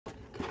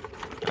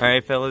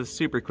Alright fellas,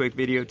 super quick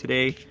video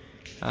today.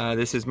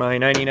 This is my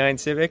 99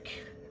 Civic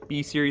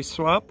B-Series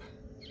swap,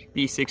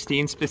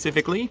 D16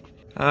 specifically.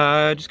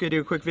 Just gonna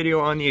do a quick video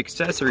on the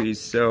accessories.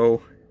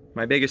 So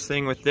my biggest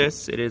thing with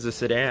this, it is a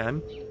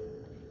sedan.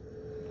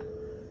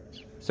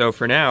 So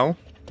for now,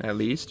 at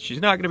least,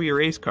 she's not gonna be a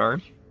race car.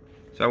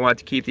 So I want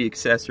to keep the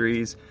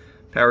accessories,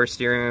 power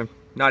steering,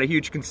 not a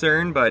huge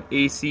concern, but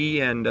AC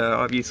and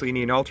obviously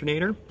need an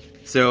alternator.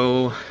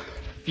 So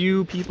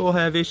few people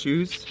have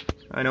issues.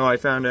 I know I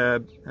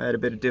had a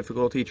bit of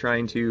difficulty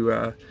trying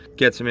to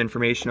get some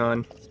information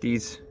on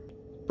these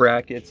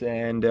brackets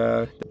and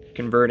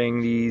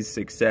converting these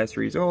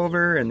accessories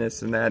over and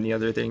this and that and the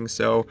other things.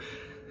 So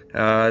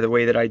the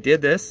way that I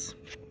did this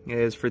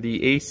is for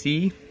the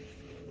AC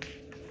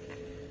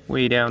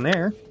way down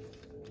there.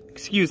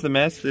 Excuse the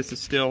mess, this is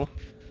still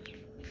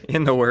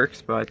in the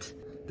works, but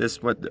this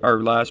is what our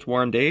last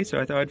warm day, so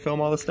I thought I'd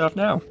film all the stuff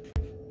now.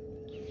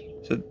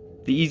 So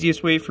the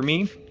easiest way for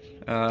me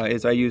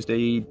is I used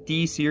a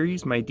D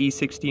series, my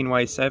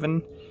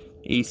D16Y7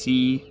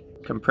 AC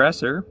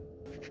compressor.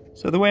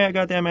 So the way I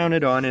got that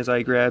mounted on is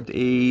I grabbed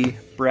a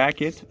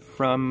bracket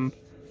from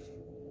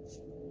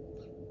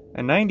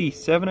a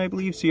 97, I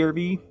believe,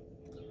 CRV,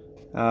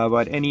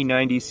 but any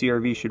 90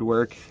 CRV should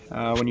work.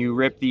 When you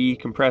rip the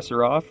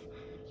compressor off,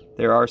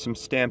 there are some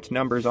stamped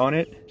numbers on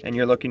it, and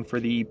you're looking for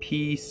the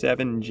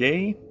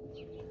P7J,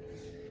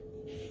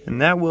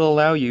 and that will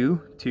allow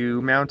you to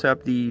mount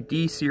up the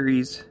D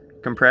series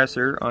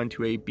compressor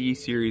onto a B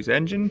series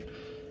engine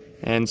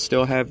and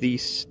still have the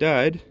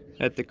stud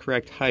at the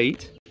correct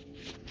height.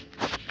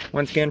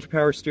 Once again, for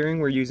power steering,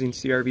 we're using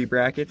CRV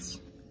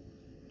brackets.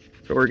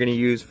 That's what we're going to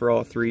use for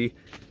all three.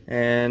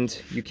 And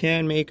you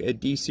can make a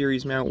D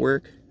series mount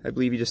work. I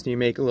believe you just need to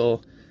make a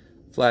little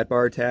flat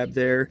bar tab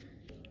there.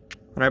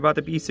 When I bought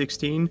the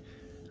B16,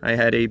 I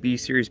had a B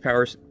series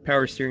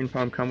power steering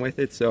pump come with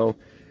it, so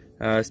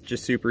it's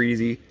just super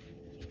easy.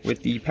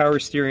 With the power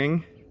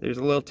steering, there's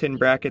a little tin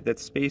bracket that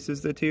spaces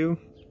the two,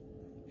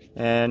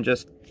 and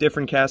just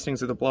different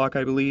castings of the block,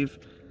 I believe.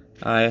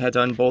 I had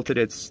to unbolt it.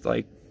 It's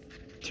like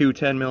two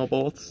 10mm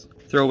bolts.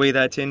 Throw away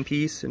that tin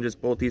piece and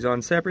just bolt these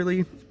on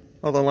separately.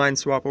 All the lines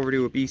swap over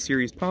to a B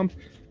series pump,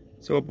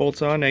 so it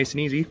bolts on nice and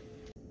easy.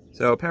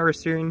 So power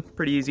steering,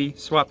 pretty easy.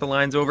 Swap the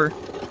lines over,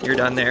 you're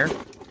done there.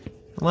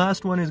 The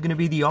last one is going to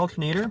be the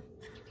alternator.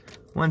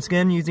 Once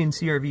again, using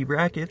CRV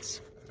brackets.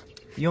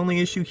 The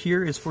only issue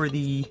here is for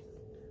the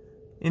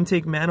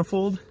intake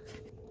manifold.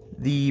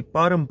 The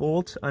bottom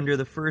bolt under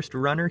the first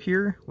runner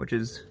here, which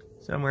is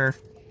somewhere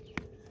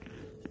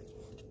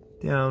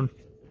down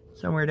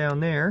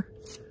there.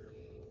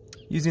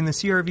 Using the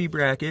CRV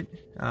bracket,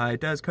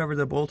 it does cover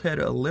the bolt head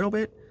a little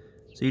bit,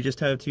 so you just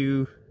have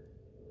to,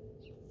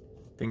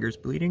 fingers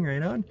bleeding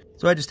right on.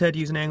 So I just had to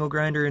use an angle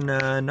grinder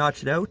and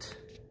notch it out.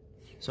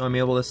 So I'm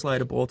able to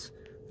slide a bolt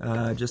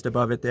just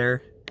above it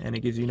there, and it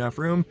gives you enough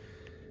room.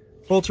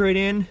 Bolts right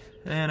in,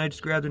 and I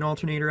just grabbed an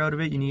alternator out of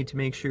it. You need to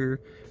make sure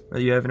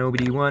whether you have an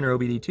OBD1 or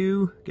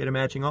OBD2, get a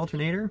matching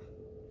alternator.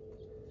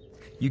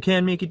 You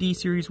can make a D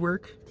series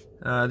work.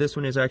 This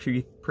one is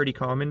actually pretty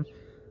common.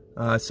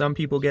 Some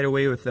people get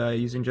away with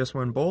using just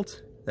one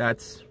bolt.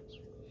 That's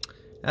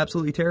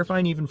absolutely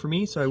terrifying even for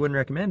me, so I wouldn't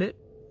recommend it.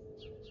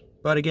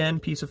 But again,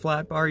 piece of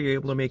flat bar, you're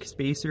able to make a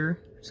spacer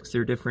because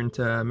they're different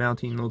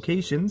mounting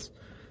locations.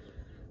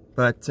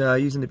 But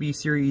using the B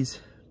series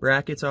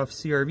brackets off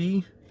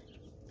CRV,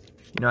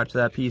 you notch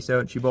that piece out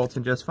and she bolts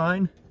in just fine.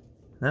 And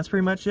that's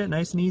pretty much it,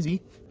 nice and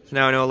easy. So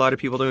now I know a lot of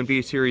people doing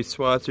B series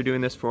swaps are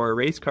doing this for a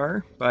race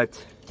car,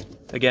 but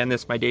again,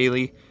 this is my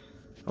daily.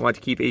 I want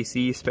to keep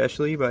AC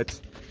especially, but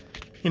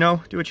you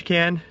know, do what you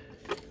can.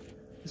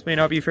 This may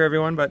not be for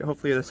everyone, but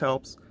hopefully this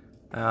helps.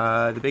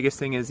 The biggest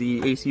thing is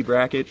the AC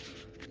bracket.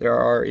 There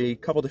are a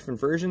couple different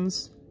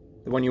versions.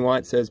 The one you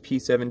want says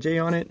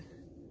P7J on it.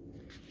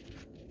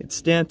 It's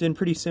stamped in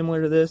pretty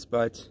similar to this,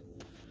 but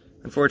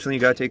unfortunately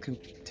you gotta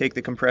take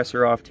the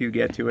compressor off to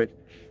get to it.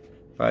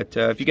 But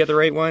if you get the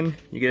right one,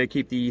 you gotta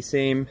keep the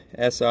same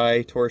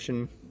SI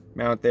torsion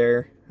mount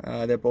there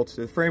that bolts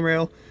to the frame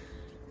rail,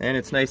 and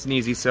it's nice and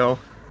easy. So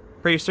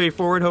pretty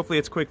straightforward. Hopefully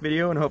it's a quick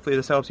video, and hopefully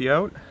this helps you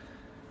out.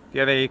 If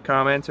you have any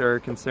comments or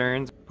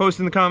concerns, post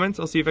in the comments.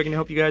 I'll see if I can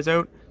help you guys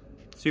out.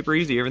 Super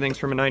easy. Everything's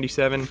from a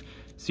 97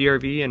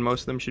 CRV, and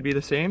most of them should be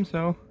the same,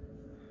 so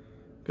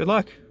good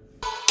luck.